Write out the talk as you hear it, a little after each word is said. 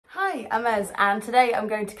Hi, I'm Ez, and today I'm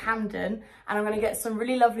going to Camden and I'm going to get some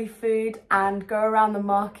really lovely food and go around the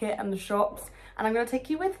market and the shops, and I'm going to take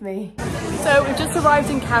you with me. So we've just arrived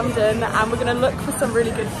in Camden and we're going to look for some really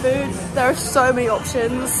good food. There are so many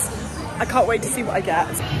options. I can't wait to see what I get.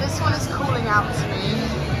 This one is calling out to me.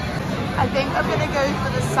 I think I'm going to go for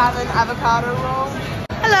the salmon avocado roll.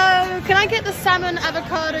 Hello, can I get the salmon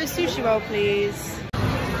avocado sushi roll, please?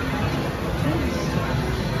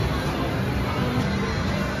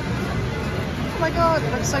 Oh my god,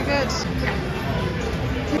 it looks so good.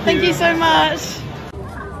 Thank you so much.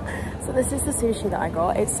 So this is the sushi that I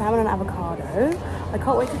got. It's salmon and avocado. I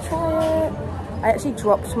can't wait to try it. I actually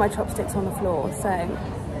dropped my chopsticks on the floor, so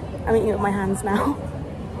I'm eating it with my hands now.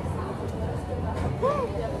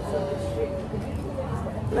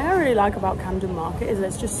 The thing I really like about Camden Market is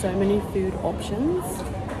there's just so many food options.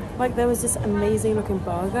 Like there was this amazing looking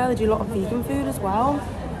burger. They do a lot of vegan food as well.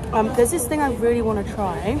 There's this thing I really want to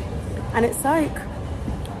try, and it's like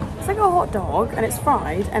a hot dog and it's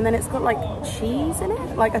fried and then it's got like cheese in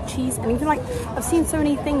it, like a cheese, and even like I've seen so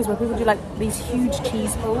many things where people do like these huge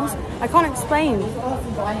cheese balls. I can't explain,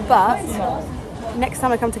 but next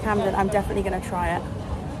time I come to Camden I'm definitely going to try it.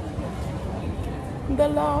 The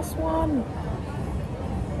last one.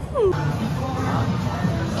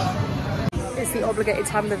 It's the obligated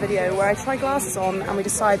time of the video where I try glasses on and we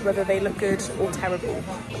decide whether they look good or terrible.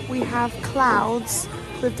 We have clouds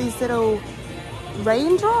with these little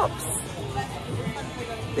raindrops.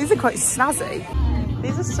 These are quite snazzy.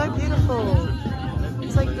 These are so beautiful.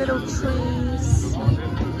 It's like little trees.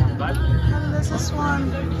 And there's this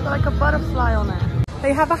one with like a butterfly on it.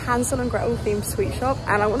 They have a Hansel and Gretel themed sweet shop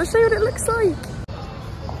and I want to show you what it looks like.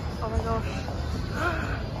 Oh my gosh.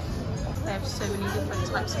 They have so many different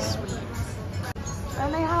types of sweets.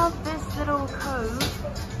 And they have this little code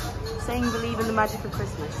saying believe in the magic of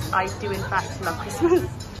Christmas. I do in fact love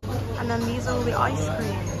Christmas. And then these are all the ice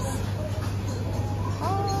creams.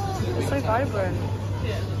 Oh, they're so vibrant.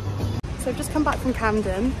 So I've just come back from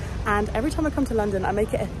Camden and every time I come to London I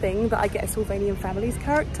make it a thing that I get a Sylvanian Families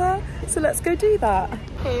character. So let's go do that.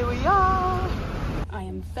 Here we are. I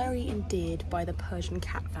am very endeared by the Persian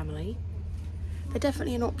cat family. They're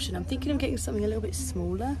definitely an option. I'm thinking of getting something a little bit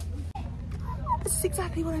smaller. This is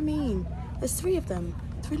exactly what I mean. There's 3 of them,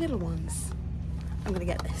 3 little ones. I'm gonna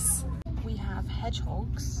get this. We have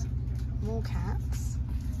hedgehogs, more cats,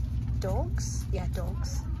 dogs, yeah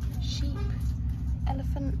dogs, sheep,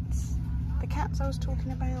 elephants, the cats I was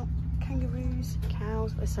talking about, kangaroos,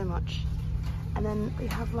 cows, there's so much. And then we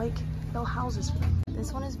have like little houses for them.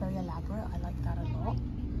 This one is very elaborate, I like that a lot.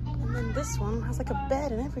 And then this one has like a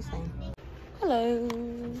bed and everything. Hello.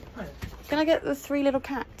 Hi. Can I get the 3 little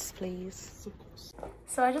cats, please? Of course.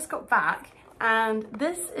 So I just got back and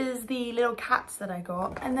this is the little cats that I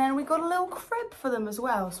got. And then we got a little crib for them as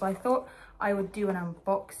well. So I thought I would do an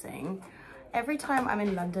unboxing. Every time I'm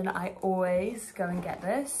in London, I always go and get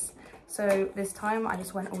this. So this time I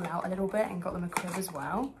just went all out a little bit and got them a crib as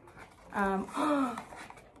well. Oh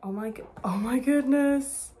my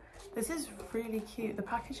goodness. This is really cute. The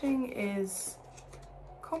packaging is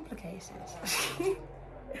complicated.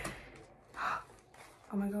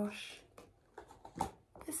 Oh my gosh.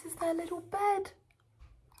 This is their little bed.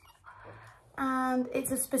 And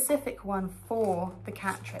it's a specific one for the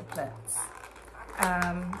cat triplets.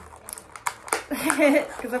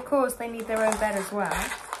 Because of course they need their own bed as well.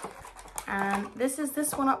 And this is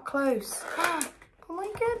this one up close. Oh my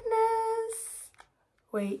goodness.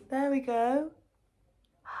 Wait, there we go.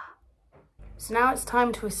 So now it's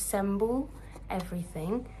time to assemble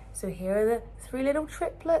everything. So here are the 3 little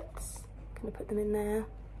triplets. I'm gonna put them in there.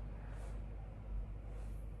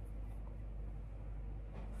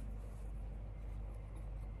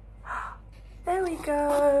 There we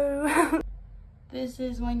go. This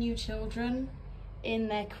is my new children in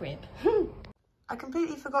their crib. I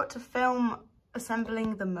completely forgot to film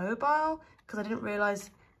assembling the mobile because I didn't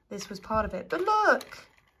realize this was part of it. But look,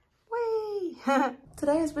 whee!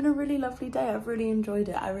 Today has been a really lovely day. I've really enjoyed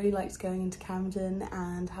it. I really liked going into Camden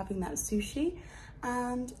and having that sushi.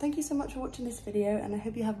 And thank you so much for watching this video and I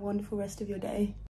hope you have a wonderful rest of your day.